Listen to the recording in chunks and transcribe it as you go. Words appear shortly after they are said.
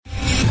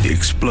The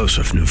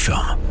explosive new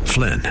film,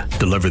 Flynn,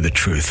 Deliver the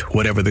Truth,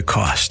 Whatever the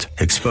Cost,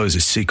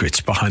 exposes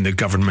secrets behind the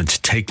government's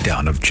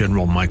takedown of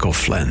General Michael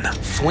Flynn.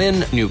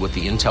 Flynn knew what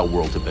the intel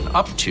world had been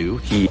up to.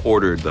 He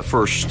ordered the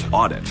first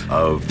audit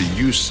of the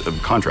use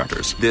of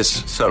contractors.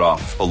 This set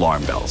off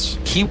alarm bells.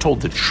 He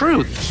told the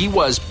truth. He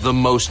was the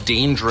most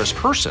dangerous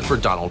person for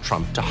Donald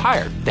Trump to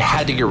hire. They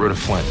had to get rid of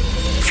Flynn.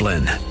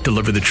 Flynn,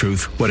 Deliver the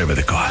Truth, Whatever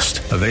the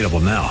Cost. Available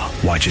now.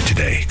 Watch it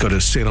today. Go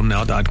to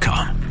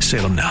salemnow.com.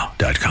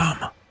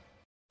 salemnow.com.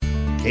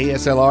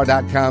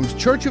 KSLR.com's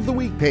Church of the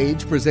Week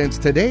page presents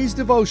today's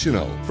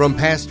devotional from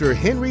Pastor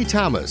Henry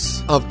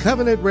Thomas of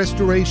Covenant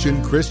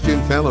Restoration Christian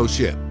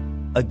Fellowship.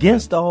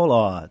 Against all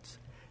odds,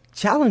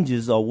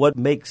 challenges are what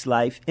makes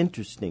life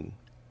interesting.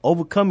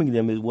 Overcoming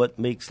them is what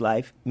makes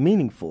life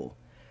meaningful.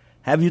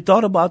 Have you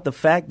thought about the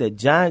fact that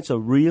giants are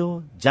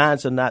real?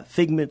 Giants are not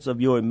figments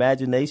of your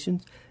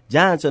imaginations.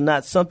 Giants are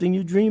not something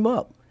you dream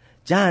up.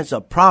 Giants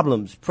are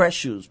problems,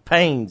 pressures,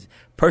 pains,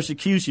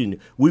 persecution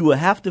we will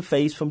have to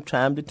face from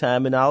time to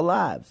time in our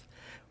lives.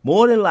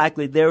 More than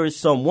likely, there is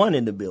someone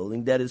in the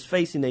building that is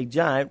facing a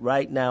giant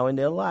right now in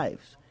their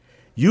lives.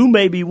 You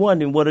may be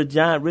wondering what a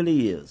giant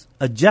really is.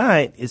 A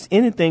giant is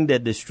anything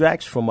that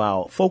distracts from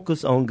our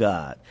focus on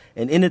God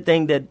and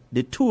anything that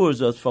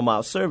detours us from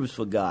our service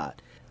for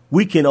God.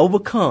 We can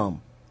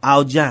overcome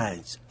our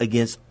giants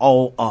against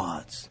all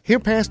odds. Hear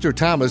Pastor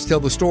Thomas tell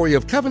the story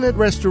of Covenant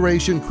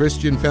Restoration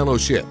Christian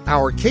Fellowship,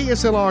 our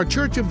KSLR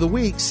Church of the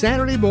Week,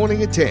 Saturday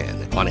morning at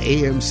 10 on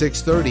AM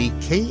 630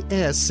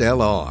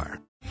 KSLR.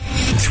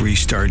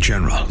 Three-star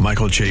General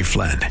Michael J.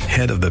 Flynn,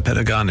 head of the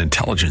Pentagon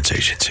Intelligence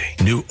Agency,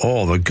 knew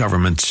all the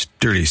government's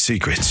dirty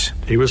secrets.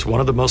 He was one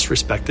of the most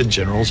respected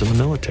generals in the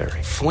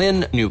military.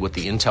 Flynn knew what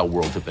the intel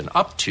world had been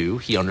up to.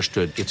 He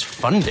understood its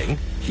funding.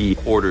 He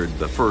ordered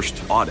the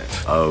first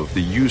audit of the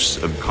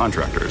use of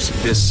contractors.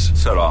 This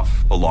set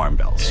off alarm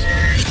bells.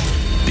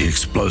 The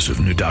explosive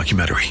new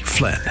documentary,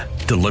 Flynn,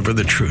 Deliver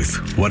the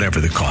Truth, Whatever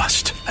the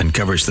Cost,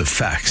 uncovers the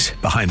facts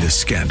behind this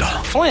scandal.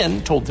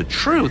 Flynn told the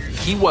truth.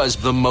 He was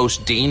the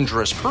most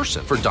dangerous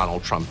person for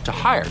Donald Trump to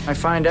hire. I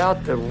find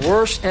out the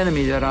worst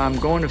enemy that I'm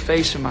going to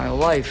face in my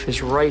life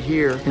is right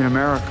here in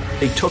America.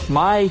 They took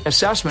my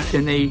assessment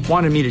and they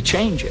wanted me to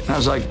change it. And I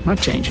was like, I'm not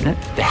changing it.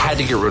 They had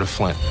to get rid of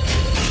Flynn.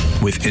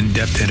 With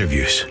in-depth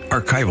interviews,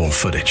 archival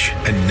footage,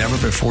 and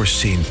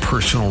never-before-seen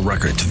personal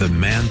records of the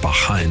man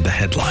behind the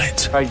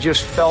headlines. I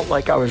just felt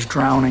like I was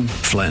drowning.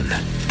 Flynn,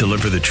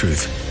 Deliver the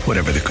Truth,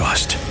 Whatever the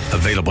Cost.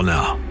 Available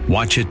now.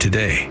 Watch it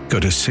today.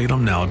 Go to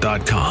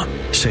salemnow.com.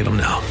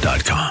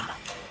 salemnow.com.